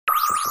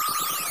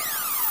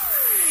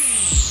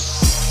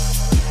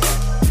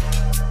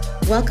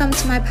Welcome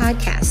to my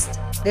podcast.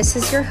 This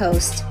is your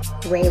host,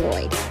 Ray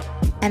Lloyd,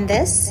 and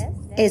this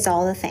is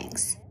All the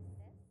Things.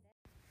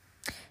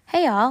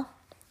 Hey y'all.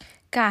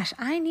 Gosh,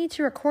 I need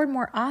to record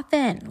more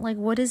often. Like,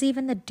 what is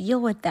even the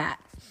deal with that?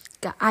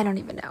 God, I don't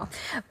even know.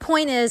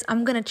 Point is,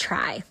 I'm going to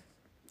try.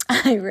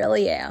 I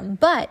really am.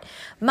 But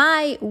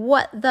my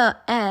What the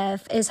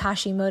F is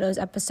Hashimoto's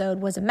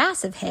episode was a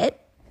massive hit.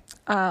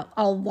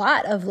 A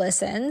lot of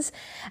listens.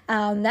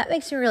 That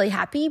makes me really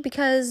happy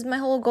because my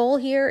whole goal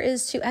here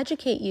is to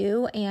educate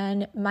you,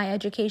 and my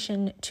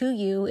education to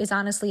you is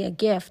honestly a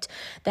gift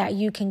that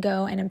you can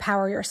go and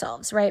empower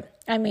yourselves, right?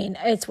 I mean,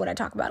 it's what I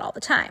talk about all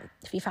the time.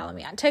 If you follow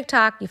me on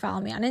TikTok, you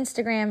follow me on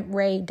Instagram,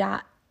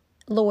 ray.lloydhc,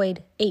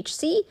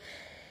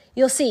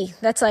 you'll see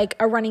that's like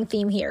a running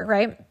theme here,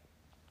 right?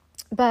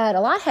 But a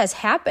lot has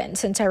happened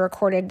since I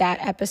recorded that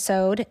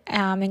episode,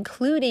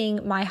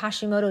 including my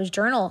Hashimoto's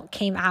journal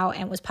came out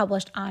and was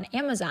published on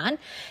Amazon.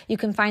 You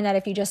can find that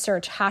if you just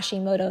search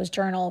Hashimoto's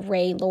journal,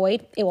 Ray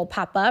Lloyd, it will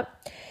pop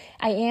up.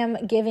 I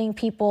am giving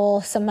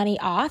people some money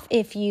off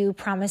if you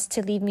promise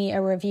to leave me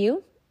a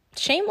review.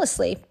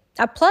 Shamelessly,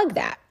 I plug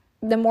that.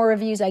 The more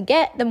reviews I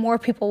get, the more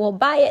people will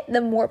buy it,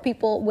 the more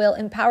people will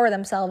empower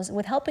themselves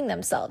with helping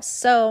themselves.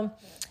 So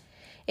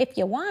if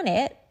you want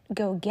it,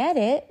 go get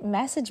it,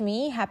 message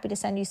me, happy to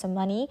send you some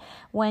money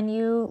when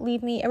you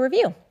leave me a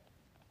review.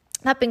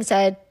 That being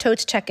said,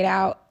 totes check it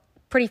out.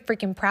 Pretty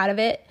freaking proud of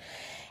it.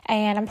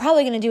 And I'm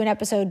probably going to do an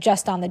episode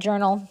just on the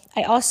journal.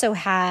 I also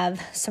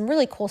have some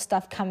really cool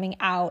stuff coming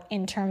out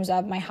in terms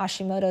of my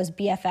Hashimoto's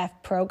BFF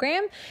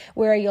program,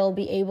 where you'll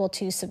be able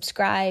to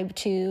subscribe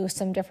to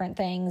some different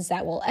things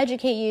that will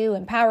educate you,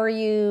 empower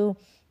you,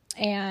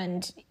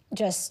 and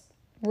just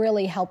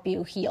really help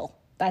you heal.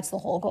 That's the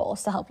whole goal,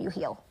 is to help you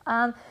heal.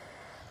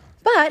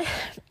 But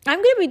I'm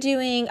going to be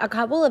doing a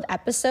couple of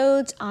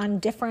episodes on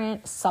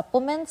different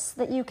supplements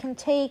that you can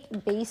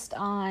take based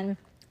on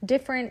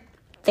different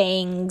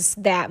things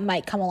that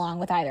might come along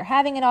with either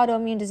having an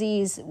autoimmune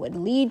disease, would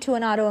lead to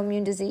an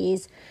autoimmune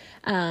disease,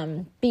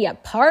 be a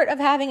part of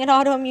having an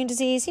autoimmune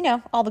disease,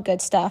 all the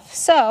good stuff.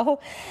 So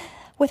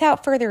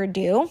without further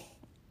ado,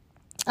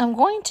 I'm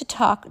going to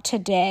talk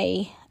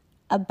today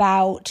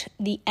about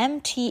the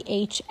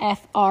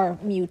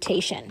MTHFR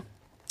mutation.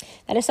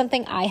 That is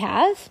something I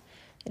have.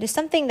 It is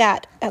something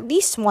that at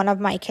least one of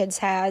my kids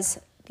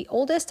has. The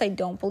oldest, I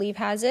don't believe,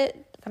 has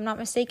it, if I'm not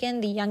mistaken.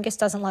 The youngest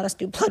doesn't let us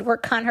do blood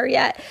work on her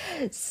yet.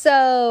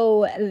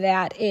 So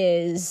that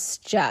is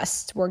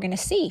just, we're going to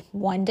see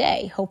one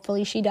day.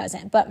 Hopefully she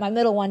doesn't. But my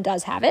middle one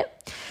does have it.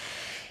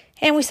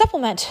 And we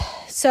supplement.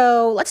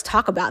 So let's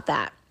talk about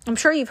that. I'm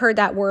sure you've heard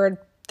that word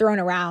thrown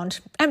around,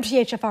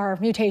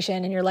 MTHFR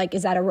mutation, and you're like,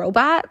 is that a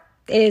robot?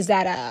 Is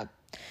that a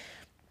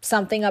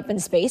something up in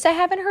space I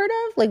haven't heard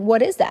of? Like,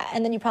 what is that?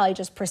 And then you probably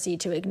just proceed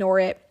to ignore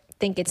it,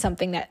 think it's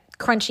something that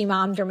crunchy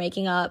moms are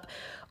making up,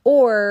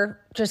 or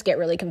just get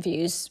really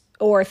confused,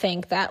 or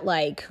think that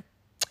like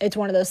it's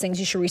one of those things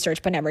you should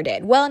research but never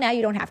did. Well, now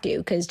you don't have to,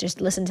 because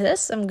just listen to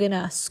this. I'm going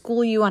to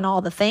school you on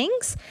all the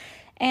things,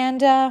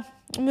 and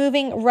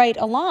moving right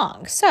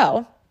along.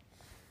 So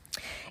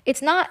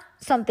it's not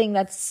something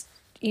that's,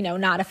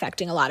 not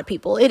affecting a lot of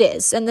people. It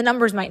is. And the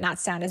numbers might not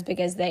sound as big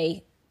as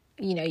they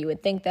you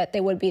would think that they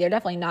would be. They're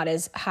definitely not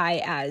as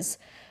high as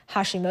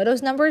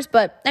Hashimoto's numbers,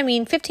 but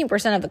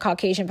 15% of the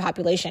Caucasian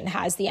population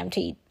has the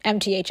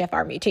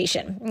MTHFR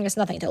mutation. It's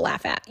nothing to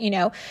laugh at,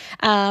 It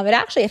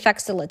actually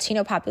affects the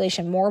Latino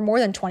population more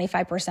than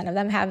 25% of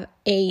them have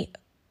a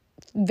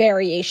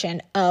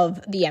variation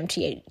of the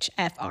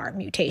MTHFR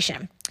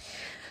mutation.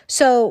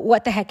 So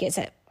what the heck is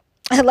it?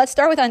 Let's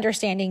start with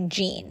understanding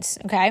genes,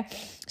 okay?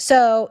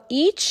 So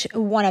each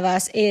one of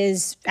us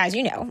is, as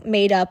you know,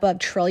 made up of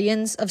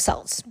trillions of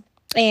cells.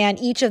 And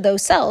each of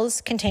those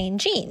cells contain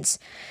genes.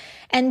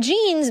 And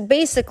genes,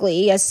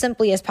 basically, as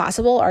simply as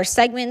possible, are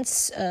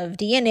segments of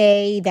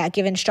DNA that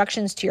give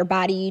instructions to your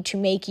body to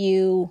make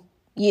you,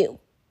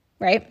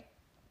 right?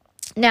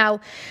 Now,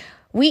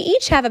 we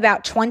each have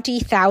about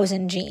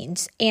 20,000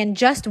 genes, and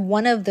just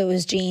one of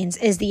those genes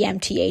is the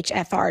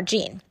MTHFR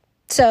gene.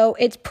 So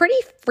it's pretty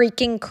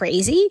freaking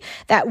crazy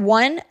that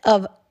one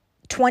of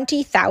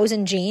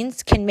 20,000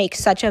 genes can make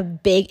such a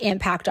big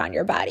impact on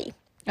your body.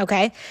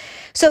 Okay,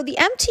 so the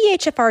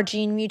MTHFR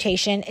gene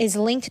mutation is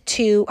linked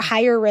to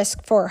higher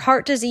risk for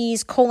heart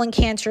disease, colon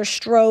cancer,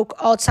 stroke,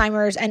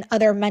 Alzheimer's, and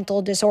other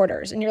mental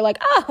disorders. And you're like,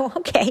 oh,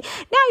 okay,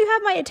 now you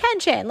have my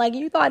attention. Like,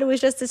 you thought it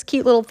was just this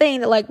cute little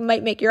thing that like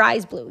might make your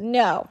eyes blue.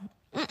 No,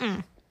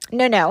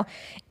 no,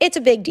 it's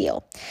a big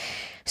deal.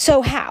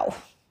 So how,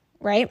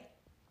 right?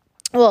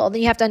 Well,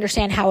 you have to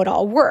understand how it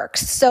all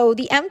works. So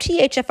the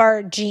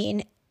MTHFR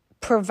gene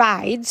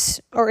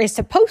provides, or is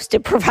supposed to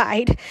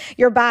provide,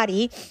 your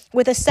body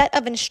with a set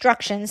of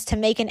instructions to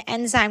make an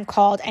enzyme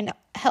called, and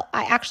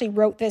I actually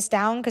wrote this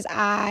down because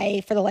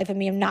for the life of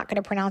me, I'm not going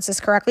to pronounce this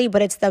correctly,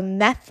 but it's the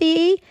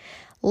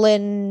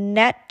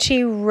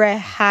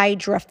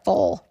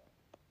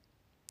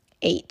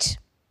methylene-dihydrofolate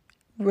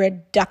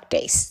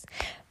reductase.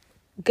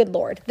 Good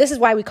Lord. This is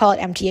why we call it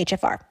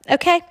MTHFR.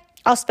 Okay?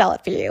 I'll spell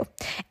it for you.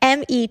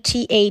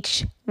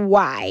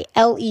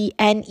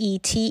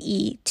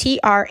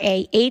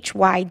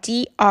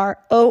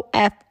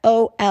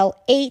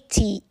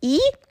 METHYLENETETRAHYDROFOLATE.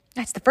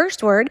 That's the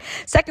first word.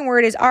 Second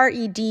word is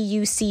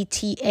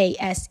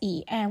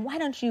REDUCTASE. And why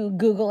don't you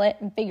Google it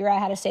and figure out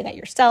how to say that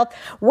yourself?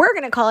 We're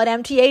going to call it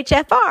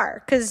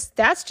MTHFR because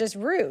that's just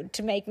rude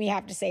to make me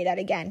have to say that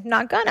again.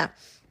 Not gonna.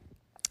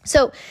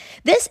 So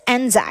this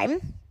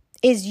enzyme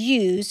is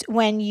used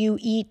when you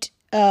eat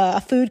a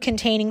food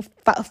containing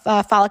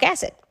folic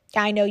acid.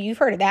 I know you've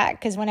heard of that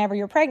because whenever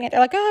you're pregnant, they're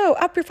like, oh,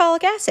 up your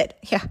folic acid.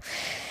 Yeah.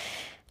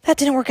 That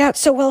didn't work out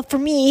so well for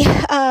me.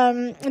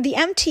 The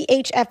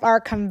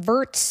MTHFR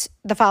converts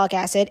the folic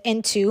acid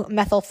into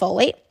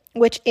methylfolate,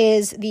 which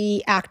is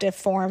the active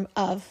form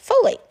of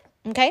folate.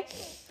 Okay?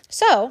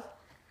 So,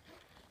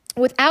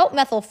 without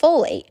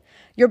methylfolate,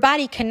 your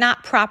body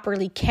cannot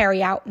properly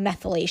carry out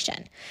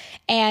methylation.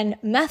 And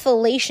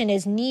methylation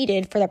is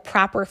needed for the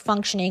proper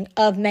functioning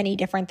of many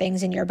different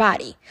things in your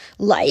body,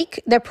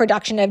 like the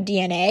production of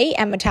DNA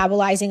and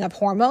metabolizing of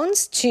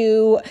hormones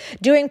to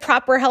doing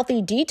proper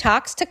healthy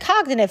detox to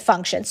cognitive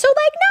function. So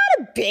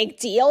not a big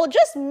deal,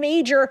 just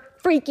major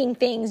freaking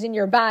things in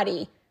your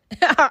body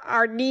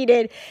are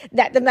needed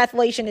that the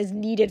methylation is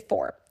needed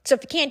for. So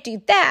if you can't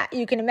do that,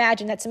 you can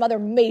imagine that some other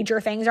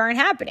major things aren't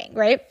happening,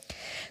 right?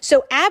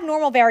 So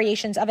abnormal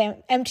variations of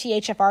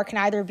MTHFR can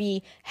either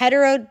be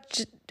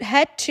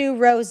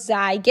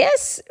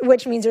heterozygous,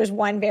 which means there's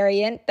one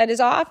variant that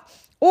is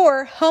off,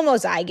 or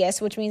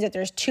homozygous, which means that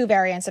there's two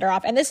variants that are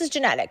off. And this is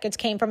genetic. It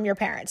came from your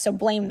parents, so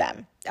blame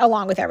them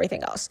along with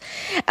everything else.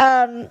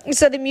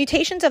 So the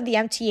mutations of the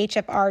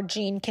MTHFR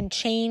gene can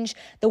change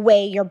the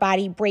way your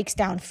body breaks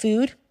down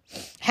food,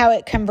 how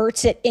it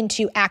converts it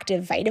into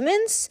active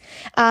vitamins.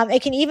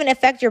 It can even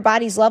affect your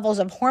body's levels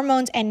of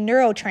hormones and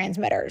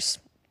neurotransmitters.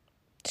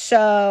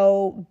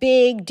 So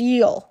big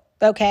deal,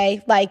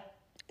 okay? Like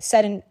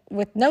said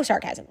with no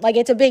sarcasm, like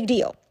it's a big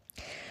deal.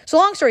 So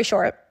long story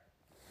short,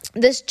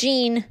 this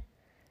gene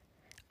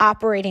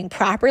operating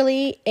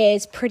properly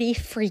is pretty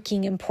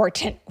freaking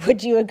important.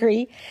 Would you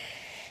agree?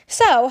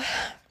 So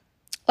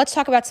let's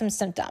talk about some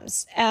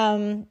symptoms.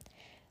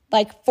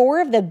 Like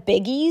 4 of the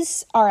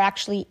biggies are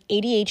actually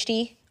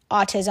ADHD,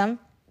 autism,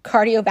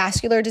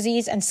 cardiovascular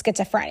disease, and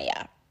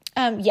schizophrenia.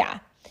 Yeah,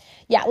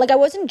 like I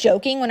wasn't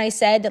joking when I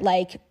said that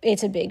like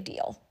it's a big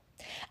deal.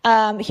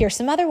 Here's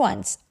some other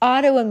ones.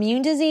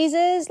 Autoimmune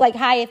diseases, like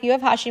if you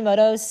have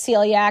Hashimoto's,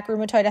 celiac,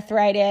 rheumatoid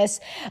arthritis,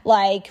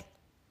 like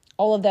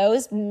all of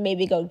those,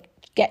 maybe go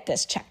get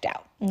this checked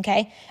out,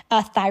 okay?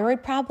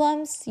 Thyroid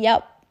problems,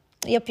 yep.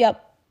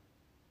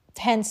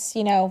 Hence,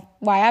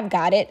 why I've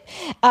got it.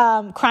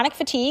 Chronic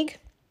fatigue.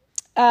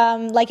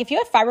 Like if you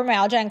have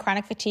fibromyalgia and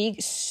chronic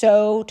fatigue,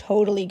 so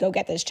totally go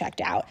get this checked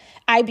out.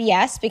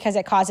 IBS, because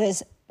it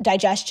causes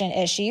digestion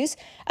issues.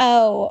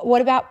 Oh,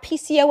 what about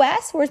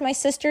PCOS? Where's my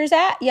sister's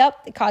at? Yep,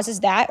 it causes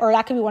that, or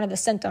that could be one of the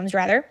symptoms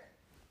rather.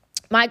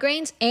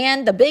 Migraines,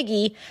 and the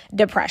biggie,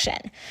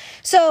 depression.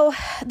 So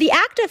the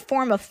active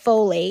form of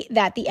folate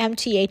that the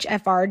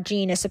MTHFR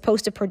gene is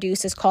supposed to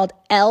produce is called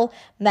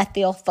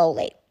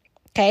L-methylfolate.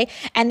 Okay,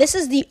 and this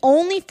is the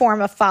only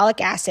form of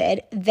folic acid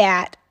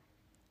that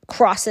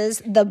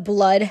crosses the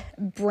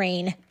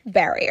blood-brain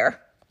barrier.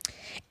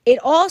 It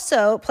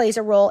also plays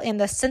a role in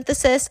the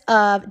synthesis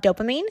of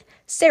dopamine,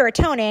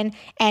 serotonin,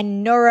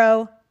 and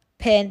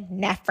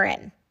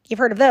norepinephrine. You've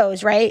heard of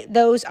those, right?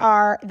 Those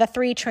are the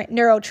 3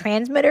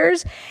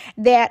 neurotransmitters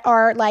that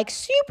are like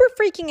super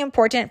freaking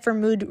important for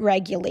mood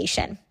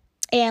regulation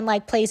and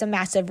like plays a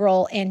massive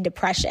role in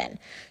depression.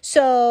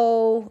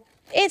 So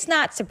it's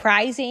not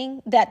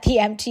surprising that the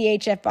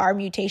MTHFR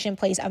mutation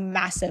plays a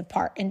massive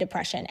part in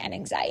depression and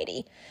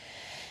anxiety.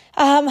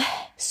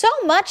 So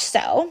much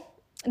so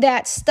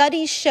that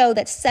studies show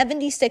that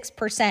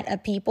 76%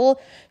 of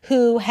people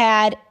who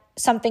had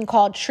something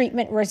called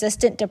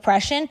treatment-resistant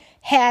depression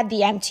had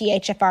the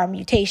MTHFR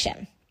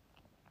mutation.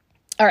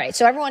 All right,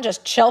 so everyone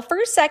just chill for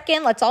a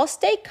second. Let's all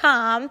stay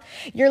calm.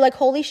 You're like,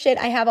 holy shit,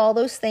 I have all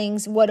those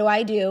things. What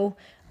do?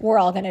 We're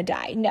all going to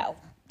die. No.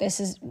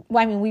 Yes,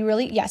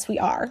 we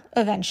are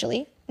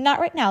eventually. Not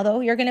right now, though.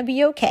 You're going to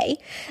be okay.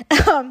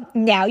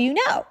 Now you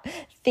know.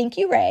 Thank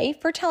you, Ray,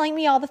 for telling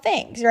me all the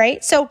things,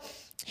 right? So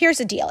here's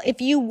the deal.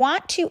 If you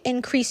want to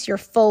increase your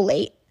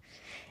folate,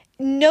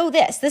 know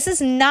this. This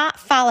is not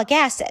folic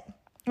acid,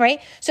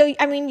 right? So,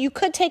 you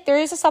could take, there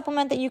is a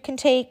supplement that you can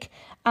take.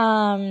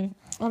 I'll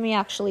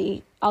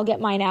get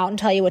mine out and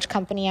tell you which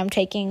company I'm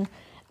taking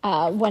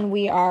when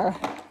we are...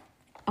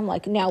 I'm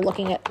like now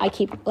looking at, I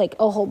keep like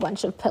a whole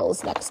bunch of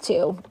pills next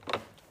to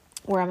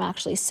where I'm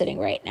actually sitting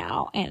right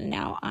now. And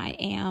now I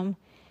am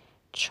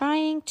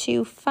trying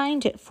to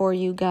find it for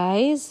you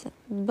guys,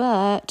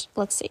 but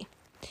let's see.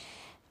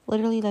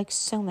 Literally like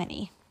so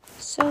many.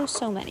 So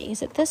many.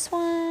 Is it this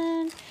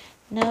one?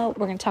 No,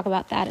 we're going to talk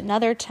about that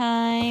another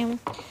time.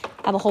 I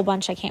have a whole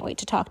bunch I can't wait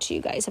to talk to you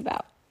guys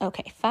about.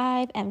 Okay,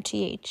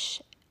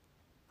 5-MTHF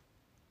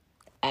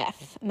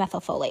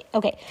methylfolate.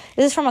 Okay,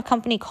 this is from a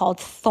company called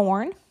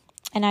Thorne.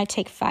 And I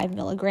take 5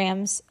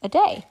 milligrams a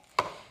day.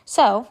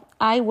 So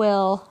I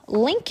will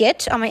link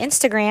it on my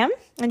Instagram,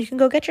 and you can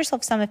go get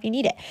yourself some if you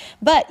need it.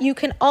 But you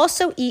can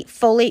also eat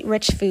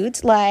folate-rich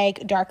foods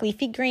like dark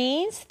leafy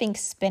greens, think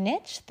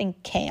spinach,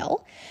 think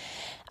kale,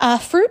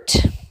 fruit,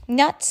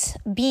 nuts,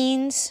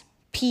 beans,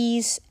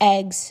 peas,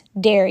 eggs,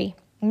 dairy,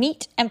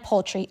 meat, and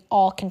poultry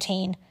all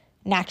contain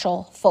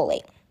natural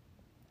folate.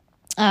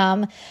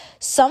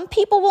 Some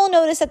people will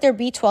notice that their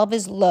B12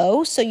 is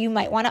low, so you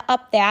might want to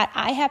up that.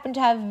 I happen to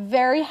have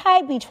very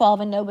high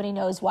B12 and nobody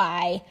knows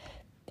why,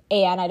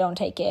 and I don't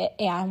take it,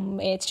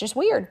 and it's just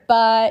weird.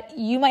 But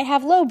you might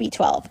have low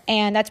B12,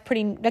 and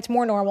that's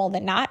more normal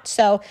than not.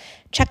 So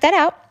check that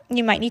out.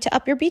 You might need to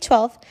up your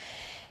B12.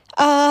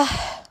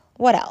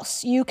 What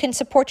else? You can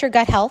support your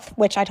gut health,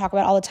 which I talk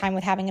about all the time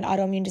with having an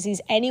autoimmune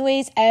disease.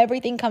 Anyways,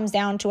 everything comes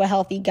down to a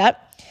healthy gut.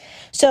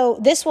 So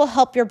this will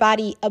help your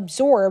body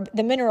absorb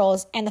the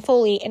minerals and the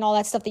folate and all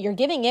that stuff that you're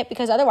giving it,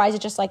 because otherwise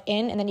it's just like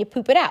in and then you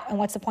poop it out. And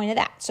what's the point of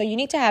that? So you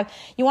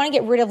want to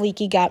get rid of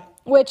leaky gut,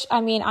 which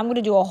I'm going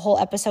to do a whole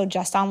episode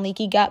just on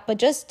leaky gut, but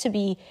just to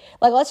be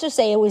like, let's just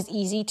say it was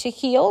easy to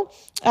heal.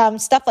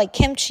 Stuff like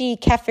kimchi,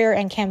 kefir,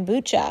 and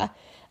kombucha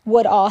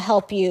would all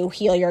help you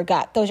heal your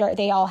gut.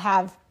 They all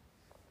have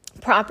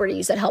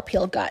properties that help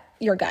heal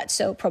your gut.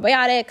 So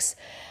probiotics,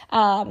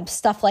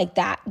 stuff like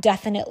that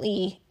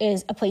definitely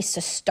is a place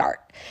to start.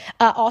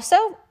 Also,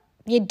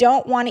 you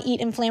don't want to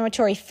eat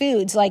inflammatory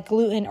foods like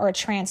gluten or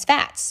trans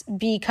fats,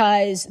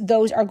 because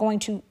those are going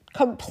to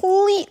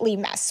completely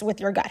mess with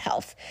your gut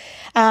health.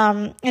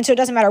 And so it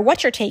doesn't matter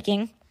what you're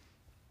taking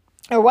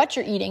or what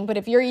you're eating, but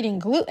if you're eating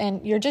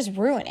gluten, you're just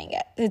ruining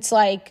it. It's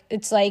like,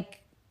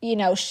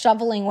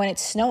 shoveling when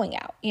it's snowing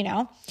out,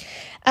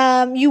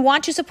 You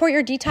want to support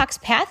your detox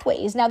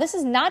pathways. Now, this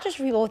is not just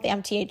for people with the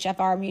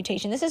MTHFR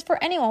mutation. This is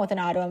for anyone with an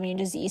autoimmune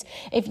disease.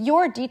 If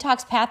your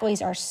detox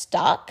pathways are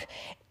stuck,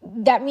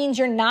 that means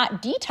you're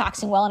not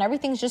detoxing well and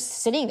everything's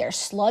just sitting there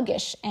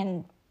sluggish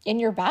and in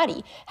your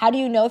body. How do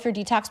you know if your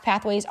detox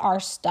pathways are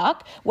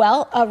stuck?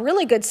 Well, a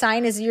really good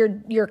sign is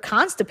you're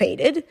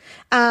constipated.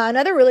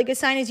 Another really good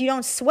sign is you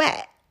don't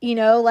sweat.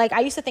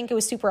 I used to think it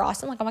was super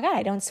awesome. Like, oh my God,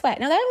 I don't sweat.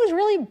 Now that was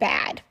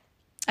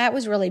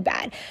really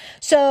bad.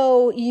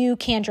 So you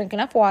can drink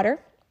enough water.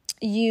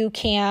 You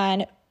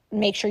can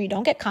make sure you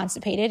don't get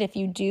constipated. If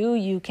you do,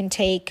 you can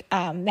take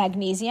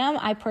magnesium.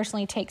 I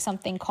personally take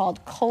something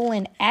called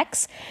Colon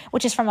X,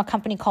 which is from a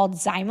company called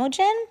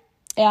Zymogen.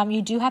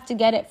 You do have to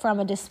get it from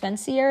a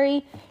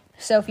dispensary.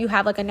 So if you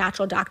have like a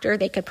natural doctor,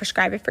 they could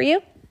prescribe it for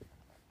you.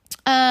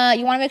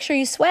 You want to make sure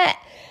you sweat.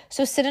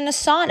 So sit in a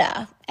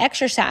sauna,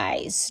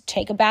 exercise,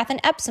 take a bath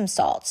in Epsom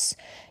salts.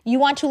 You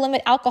want to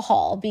limit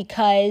alcohol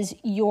because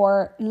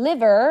your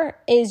liver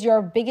is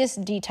your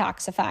biggest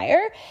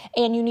detoxifier,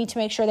 and you need to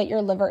make sure that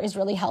your liver is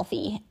really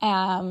healthy.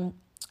 I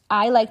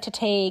like to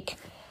take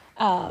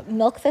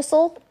milk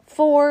thistle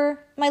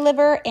for my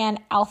liver and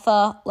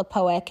alpha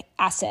lipoic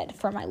acid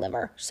for my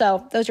liver.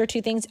 So those are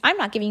two things. I'm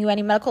not giving you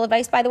any medical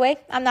advice, by the way.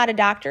 I'm not a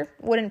doctor,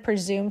 wouldn't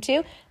presume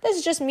to. This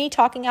is just me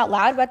talking out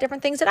loud about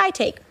different things that I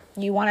take.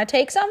 You want to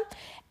take some?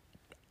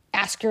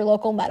 Ask your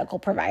local medical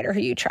provider who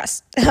you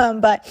trust.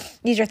 But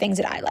these are things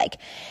that I like.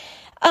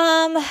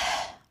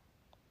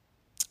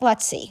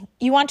 Let's see.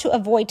 You want to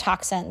avoid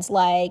toxins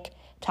like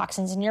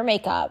toxins in your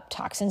makeup,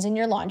 toxins in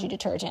your laundry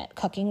detergent,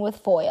 cooking with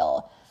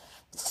foil,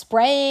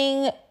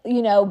 spraying,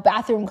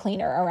 bathroom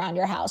cleaner around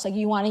your house. Like,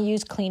 you want to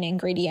use clean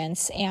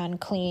ingredients and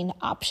clean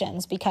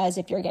options, because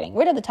if you're getting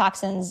rid of the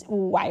toxins,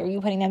 why are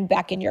you putting them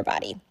back in your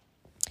body?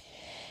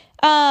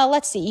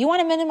 Let's see. You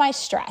want to minimize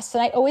stress.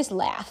 And I always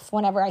laugh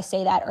whenever I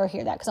say that or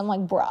hear that, because I'm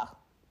like, bruh,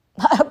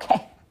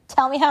 okay,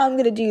 tell me how I'm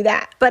going to do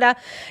that. But,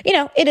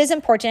 it is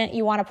important.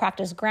 You want to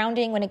practice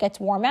grounding when it gets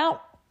warm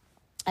out.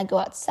 I go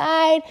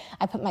outside,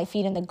 I put my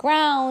feet in the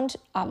ground,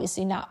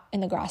 obviously not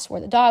in the grass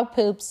where the dog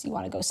poops. You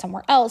want to go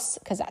somewhere else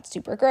because that's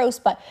super gross,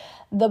 but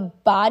the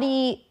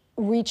body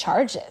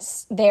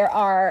recharges. There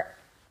are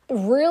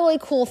really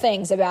cool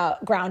things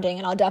about grounding,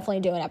 and I'll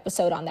definitely do an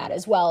episode on that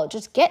as well.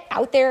 Just get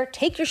out there,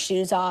 take your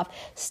shoes off,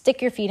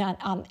 stick your feet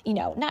on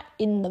not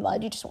in the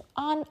mud, you just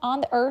on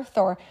the earth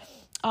or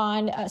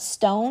on a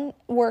stone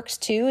works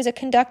too as a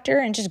conductor,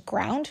 and just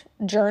ground,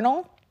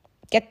 journal,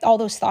 get all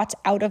those thoughts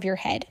out of your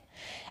head.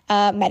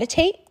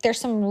 Meditate.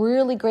 There's some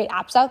really great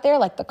apps out there,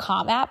 like the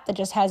Calm app that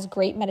just has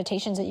great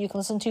meditations that you can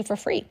listen to for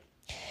free.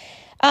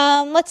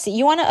 Let's see.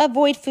 You want to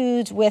avoid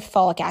foods with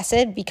folic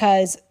acid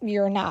because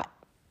you're not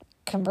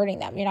converting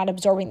them. You're not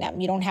absorbing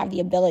them. You don't have the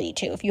ability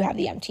to if you have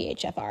the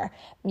MTHFR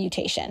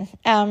mutation.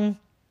 And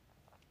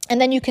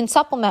then you can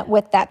supplement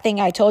with that thing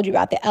I told you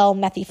about, the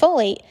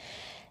L-methylfolate,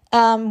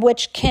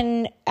 which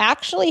can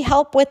actually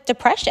help with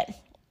depression.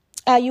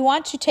 You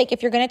want to take,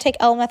 if you're going to take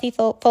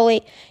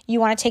L-methylfolate, you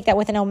want to take that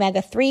with an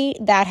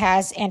omega-3 that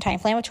has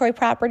anti-inflammatory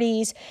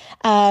properties.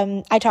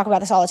 I talk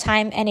about this all the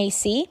time.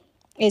 NAC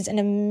is an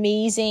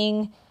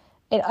amazing,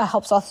 it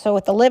helps also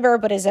with the liver,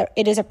 but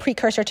it is a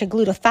precursor to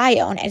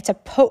glutathione, and it's a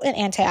potent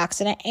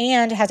antioxidant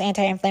and has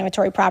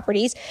anti-inflammatory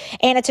properties,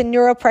 and it's a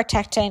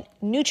neuroprotectant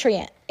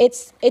nutrient.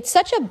 It's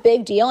such a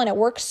big deal, and it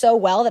works so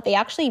well that they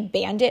actually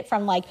banned it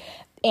from like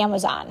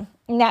Amazon.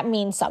 And that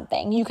means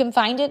something. You can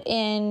find it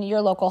in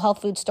your local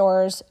health food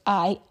stores.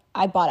 I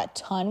bought a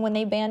ton when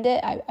they banned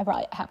it. I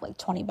probably have like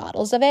 20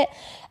 bottles of it.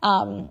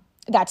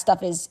 That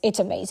stuff it's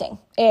amazing.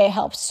 It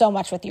helps so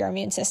much with your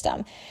immune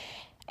system.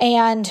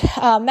 And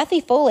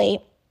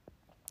methyfolate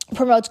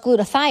promotes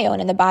glutathione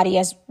in the body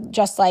as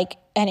just like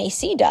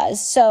NAC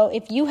does. So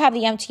if you have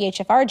the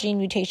MTHFR gene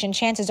mutation,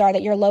 chances are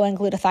that you're low in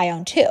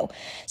glutathione too.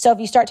 So if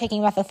you start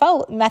taking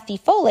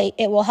methyfolate,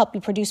 it will help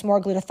you produce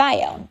more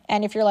glutathione.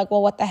 And if you're like,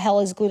 well, what the hell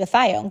is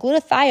glutathione?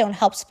 Glutathione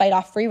helps fight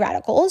off free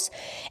radicals.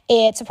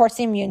 It supports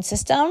the immune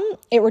system.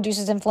 It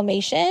reduces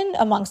inflammation,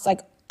 amongst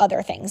like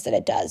other things that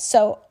it does.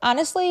 So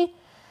honestly,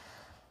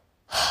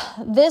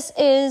 this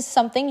is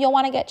something you'll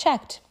want to get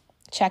checked.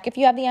 Check if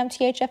you have the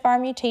MTHFR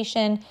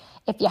mutation.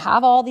 If you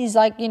have all these,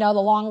 like, the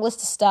long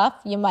list of stuff,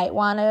 you might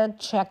want to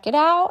check it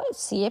out,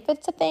 see if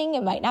it's a thing.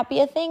 It might not be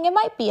a thing. It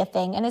might be a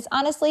thing. And it's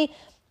honestly,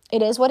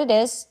 it is what it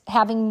is.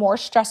 Having more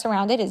stress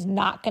around it is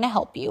not going to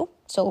help you.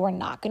 So we're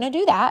not going to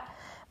do that.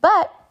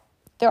 But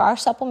there are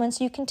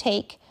supplements you can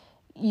take.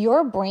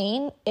 Your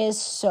brain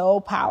is so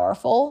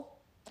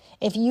powerful.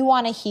 If you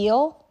want to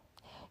heal,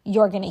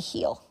 you're going to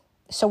heal.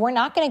 So we're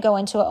not going to go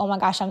into a, oh my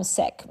gosh, I'm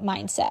sick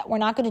mindset. We're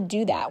not going to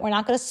do that. We're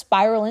not going to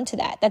spiral into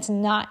that. That's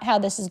not how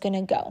this is going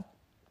to go.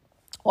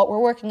 What we're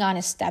working on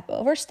is step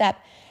over step,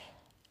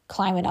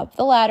 climbing up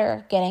the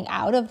ladder, getting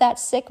out of that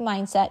sick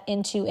mindset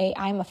into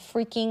I'm a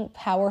freaking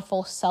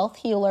powerful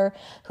self-healer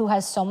who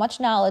has so much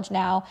knowledge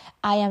now.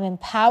 I am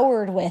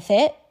empowered with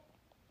it.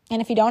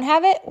 And if you don't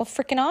have it, well,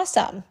 freaking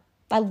awesome.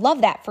 I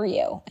love that for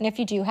you. And if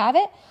you do have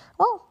it,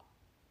 well,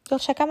 you'll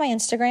check out my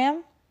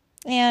Instagram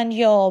and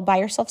you'll buy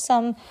yourself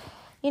some,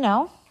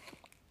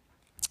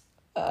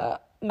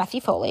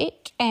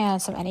 methyfolate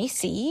and some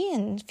NAC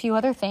and a few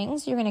other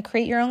things. You're going to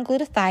create your own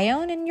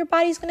glutathione and your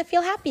body's going to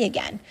feel happy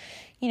again.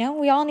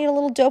 We all need a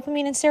little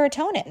dopamine and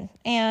serotonin.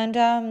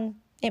 And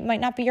it might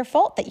not be your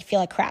fault that you feel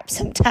like crap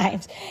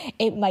sometimes.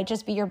 It might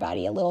just be your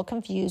body a little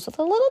confused with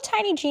a little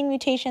tiny gene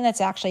mutation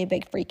that's actually a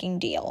big freaking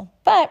deal.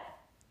 But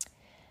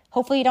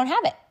hopefully you don't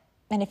have it.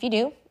 And if you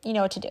do, you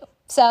know what to do.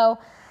 So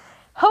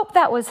hope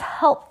that was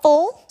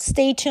helpful.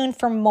 Stay tuned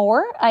for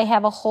more. I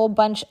have a whole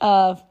bunch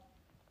of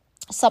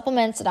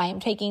supplements that I am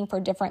taking for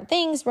different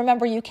things.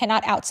 Remember, you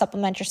cannot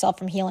out-supplement yourself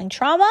from healing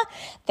trauma.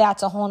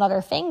 That's a whole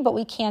other thing, but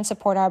we can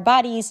support our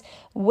bodies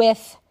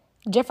with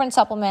different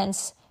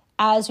supplements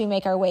as we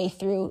make our way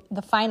through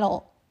the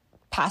final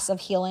pass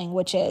of healing,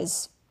 which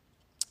is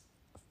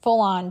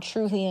full-on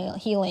true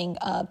healing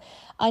of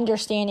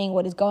understanding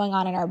what is going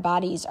on in our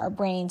bodies, our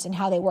brains, and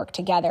how they work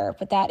together.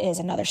 But that is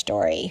another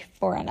story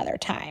for another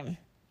time.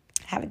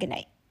 Have a good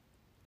night.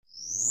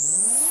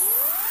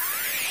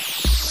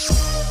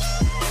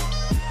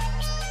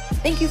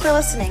 Thank you for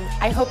listening.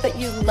 I hope that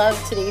you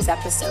loved today's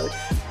episode.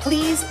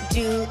 Please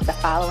do the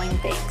following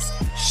things.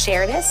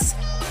 Share this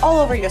all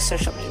over your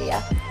social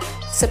media.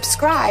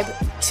 Subscribe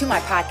to my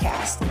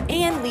podcast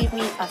and leave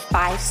me a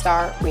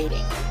 5-star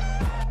rating.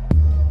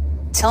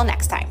 Till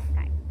next time.